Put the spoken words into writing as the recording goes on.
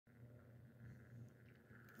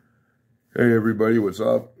Hey everybody, what's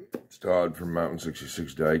up? It's Todd from Mountain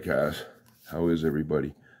 66 Diecast. How is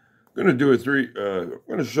everybody? I'm gonna do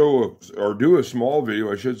do a small video,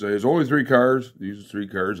 I should say. It's only 3 cars. These are 3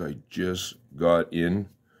 cars I just got in.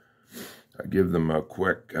 I give them a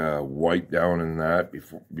quick wipe down in that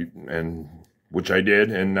which I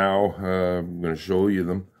did, and now I'm gonna show you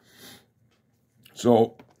them.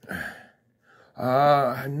 So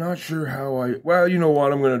I'm not sure how well, you know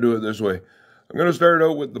what? I'm gonna do it this way. I'm going to start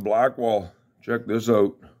out with the Blackwall. Check this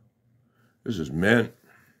out. This is mint.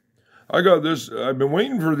 I got this. I've been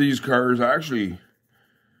waiting for these cars actually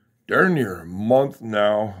darn near a month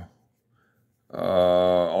now.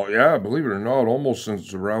 Oh yeah, believe it or not, almost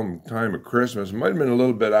since around the time of Christmas. It might have been a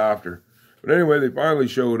little bit after. But anyway, they finally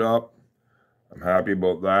showed up. I'm happy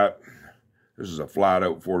about that. This is a flat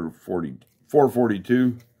out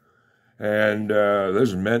 442. And this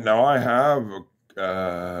is mint. Now I have...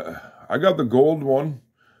 I got the gold one,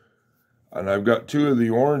 and I've got 2 of the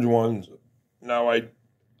orange ones. Now I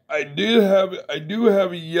do have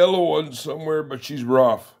a yellow one somewhere, but she's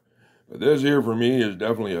rough. But this here for me is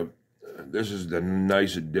definitely this is the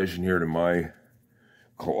nice addition here to my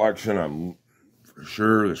collection. I'm for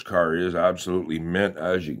sure this car is absolutely mint,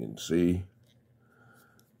 as you can see.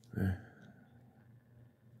 An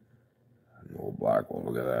old black one,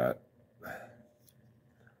 look at that.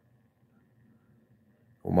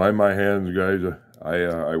 Well, mind my hands, guys.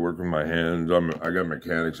 I work with my hands. I got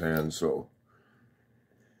mechanics hands, so.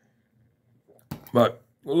 But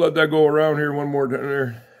we'll let that go around here one more time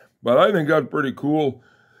there. But I think that's pretty cool.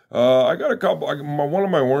 I got a couple. One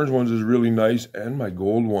of my orange ones is really nice, and my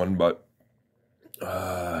gold one. But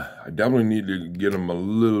I definitely need to get them a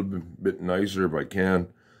little bit nicer if I can.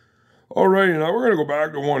 Alrighty, now we're gonna go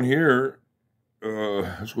back to one here.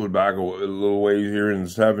 Let's go back a little ways here in the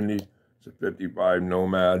 70s. It's a 55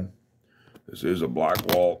 Nomad. This is a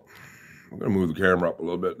Blackwall. I'm going to move the camera up a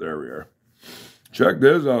little bit. There we are. Check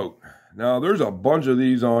this out. Now, there's a bunch of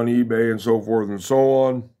these on eBay and so forth and so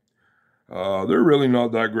on. They're really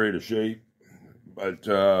not that great a shape. But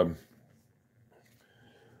I'm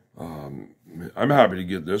happy to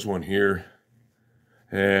get this one here.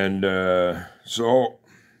 And so,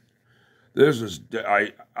 this is...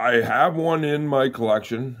 I have one in my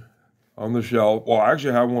collection on the shelf. Well, I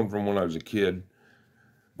actually have one from when I was a kid.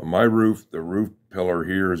 But my roof, the roof pillar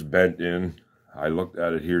here is bent in. I looked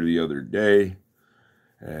at it here the other day.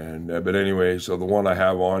 And but anyway, so the one I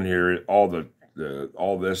have on here, all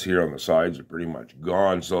this here on the sides are pretty much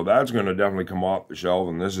gone. So that's going to definitely come off the shelf,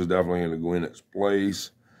 and this is definitely going to go in its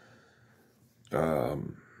place.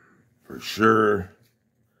 For sure.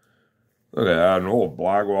 Look at that, an old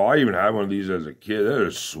Blackwall. I even had one of these as a kid.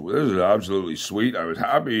 This is absolutely sweet. I was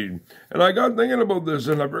happy. And I got thinking about this,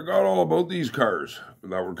 and I forgot all about these cars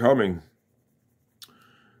that were coming.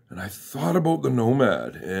 And I thought about the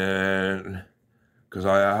Nomad. And because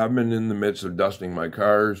I have been in the midst of dusting my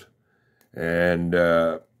cars. And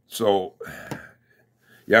so,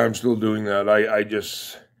 yeah, I'm still doing that.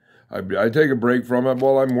 I take a break from it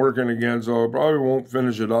while I'm working again. So I probably won't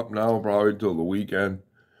finish it up now, probably till the weekend.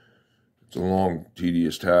 It's a long,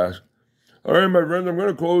 tedious task. All right, my friends, I'm going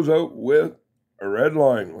to close out with a red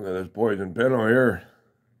line. Look at this poison pinto here.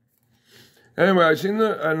 Anyway, I seen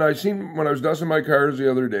when I was dusting my cars the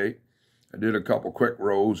other day, I did a couple quick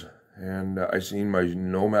rows, and I seen my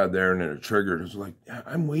Nomad there, and then it triggered. It's like, yeah,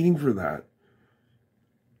 I'm waiting for that.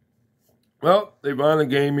 Well, they finally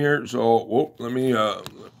came here, so, whoop, let me, there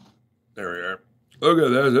we are. Look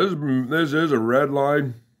at this. This is a red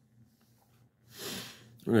line.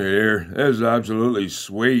 Look at here. This is absolutely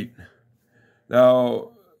sweet.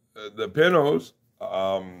 Now, the Pintos,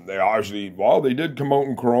 they did come out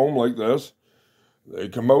in chrome like this. They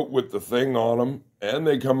come out with the thing on them, and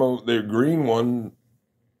they come out, the green one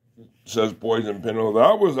says Poison Pinto.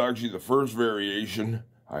 That was actually the first variation.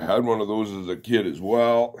 I had one of those as a kid as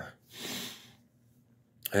well.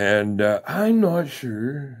 And I'm not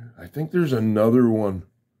sure. I think there's another one.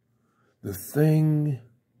 The thing...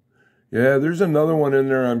 Yeah, there's another one in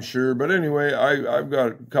there, I'm sure. But anyway, I've got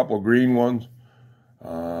a couple green ones.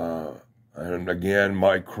 And again,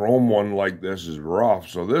 my chrome one like this is rough.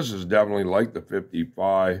 So this is definitely like the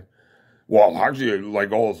 55. Well, actually,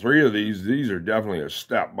 like all 3 of these are definitely a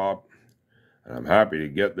step up. And I'm happy to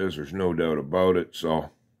get this. There's no doubt about it. So,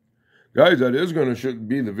 guys, that is going to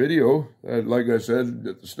be the video. Like I said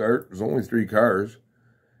at the start, there's only 3 cars.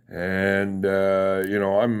 And, you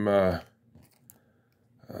know,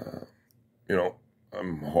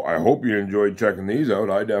 I hope you enjoyed checking these out.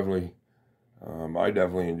 I definitely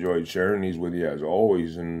enjoyed sharing these with you as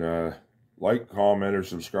always. And like, comment, or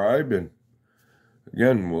subscribe. And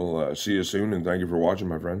again, we'll see you soon. And thank you for watching,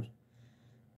 my friends.